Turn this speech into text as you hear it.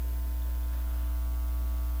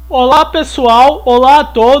Olá pessoal, olá a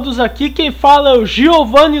todos, aqui quem fala é o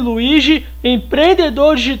Giovanni Luigi,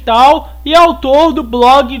 empreendedor digital e autor do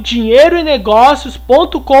blog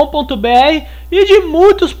dinheiroenegócios.com.br e de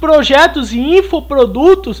muitos projetos e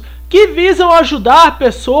infoprodutos que visam ajudar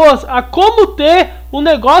pessoas a como ter um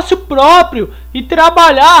negócio próprio e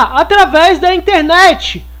trabalhar através da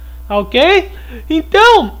internet, ok?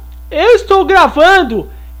 Então, eu estou gravando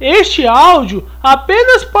este áudio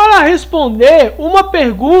apenas para responder uma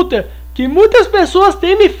pergunta que muitas pessoas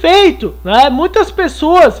têm me feito, né? Muitas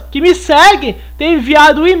pessoas que me seguem têm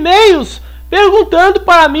enviado e-mails perguntando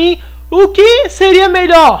para mim o que seria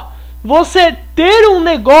melhor, você ter um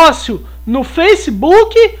negócio no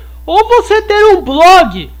Facebook ou você ter um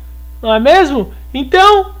blog, não é mesmo?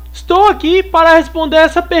 Então, estou aqui para responder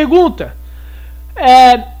essa pergunta.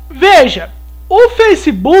 Veja, o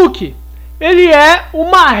Facebook ele é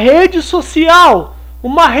uma rede social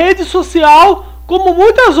como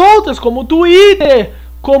muitas outras, como Twitter,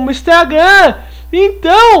 como Instagram.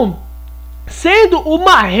 Então, sendo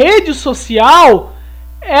uma rede social,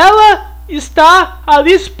 ela está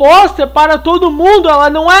ali exposta para todo mundo, ela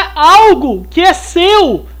não é algo que é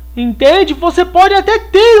seu, entende? Você pode até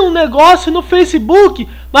ter um negócio no Facebook,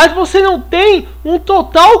 mas você não tem um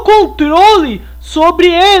total controle sobre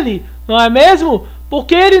ele, não é mesmo?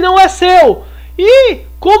 Porque ele não é seu. E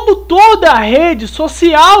como toda rede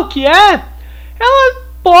social que é, ela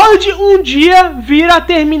pode um dia vir a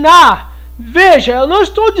terminar. Veja, eu não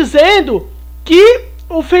estou dizendo que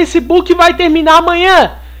o Facebook vai terminar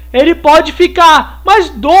amanhã. Ele pode ficar mais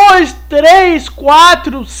 2, 3,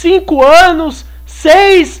 4, 5 anos,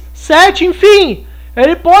 6, 7, enfim.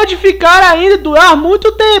 Ele pode ficar ainda, durar muito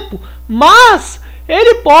tempo. Mas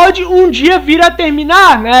ele pode um dia vir a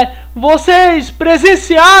terminar, né? Vocês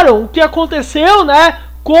presenciaram o que aconteceu, né,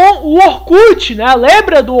 com o Orkut, né?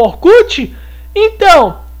 Lembra do Orkut?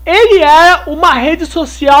 Então, ele era uma rede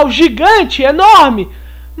social gigante, enorme,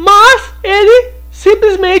 mas ele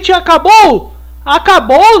simplesmente acabou,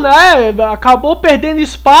 né? Acabou perdendo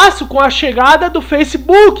espaço com a chegada do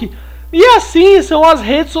Facebook. E assim são as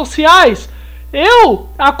redes sociais. Eu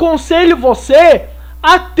aconselho você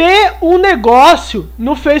a ter um negócio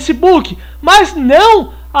no Facebook, mas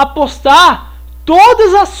não apostar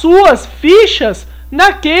todas as suas fichas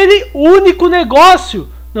naquele único negócio,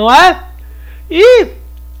 não é? E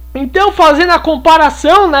então, fazendo a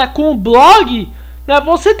comparação, né, com o blog, né,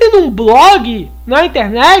 você tendo um blog na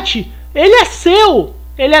internet, ele é seu,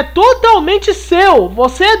 ele é totalmente seu,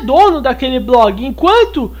 você é dono daquele blog.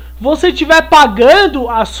 Enquanto você estiver pagando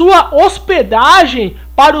a sua hospedagem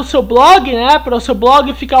para o seu blog, né, para o seu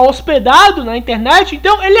blog ficar hospedado na internet,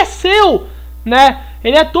 então ele é seu, né?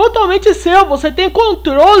 Ele é totalmente seu, você tem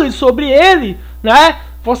controle sobre ele, né?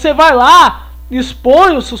 Você vai lá,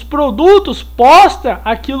 expõe os seus produtos, posta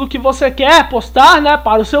aquilo que você quer postar, né,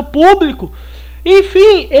 para o seu público.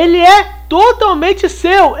 Enfim, ele é totalmente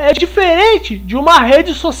seu, é diferente de uma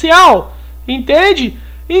rede social, entende?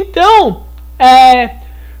 Então,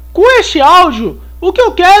 com este áudio, o que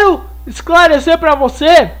eu quero esclarecer para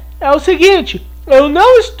você é o seguinte: eu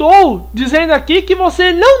não estou dizendo aqui que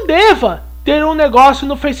você não deva ter um negócio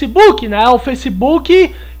no Facebook, né? O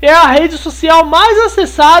Facebook é a rede social mais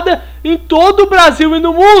acessada em todo o Brasil e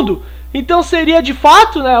no mundo. Então seria de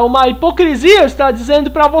fato, né, uma hipocrisia estar dizendo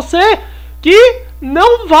para você que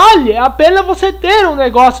não vale a pena você ter um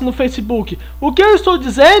negócio no Facebook. O que eu estou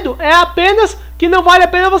dizendo é apenas que não vale a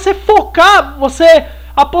pena você focar, você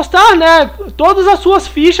apostar, né, todas as suas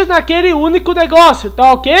fichas naquele único negócio,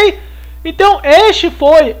 tá ok? Então, este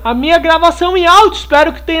foi a minha gravação em áudio,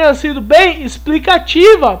 espero que tenha sido bem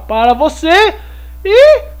explicativa para você.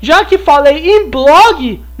 E já que falei em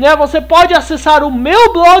blog, né, você pode acessar o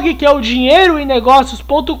meu blog, que é o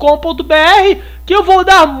dinheiroenegócios.com.br, que eu vou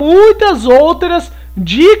dar muitas outras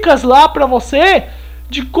dicas lá para você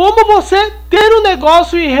de como você ter um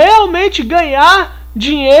negócio e realmente ganhar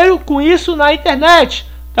dinheiro com isso na internet,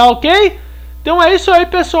 tá ok? Então é isso aí,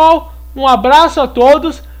 pessoal, um abraço a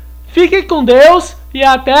todos. Fiquem com Deus e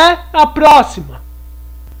até a próxima!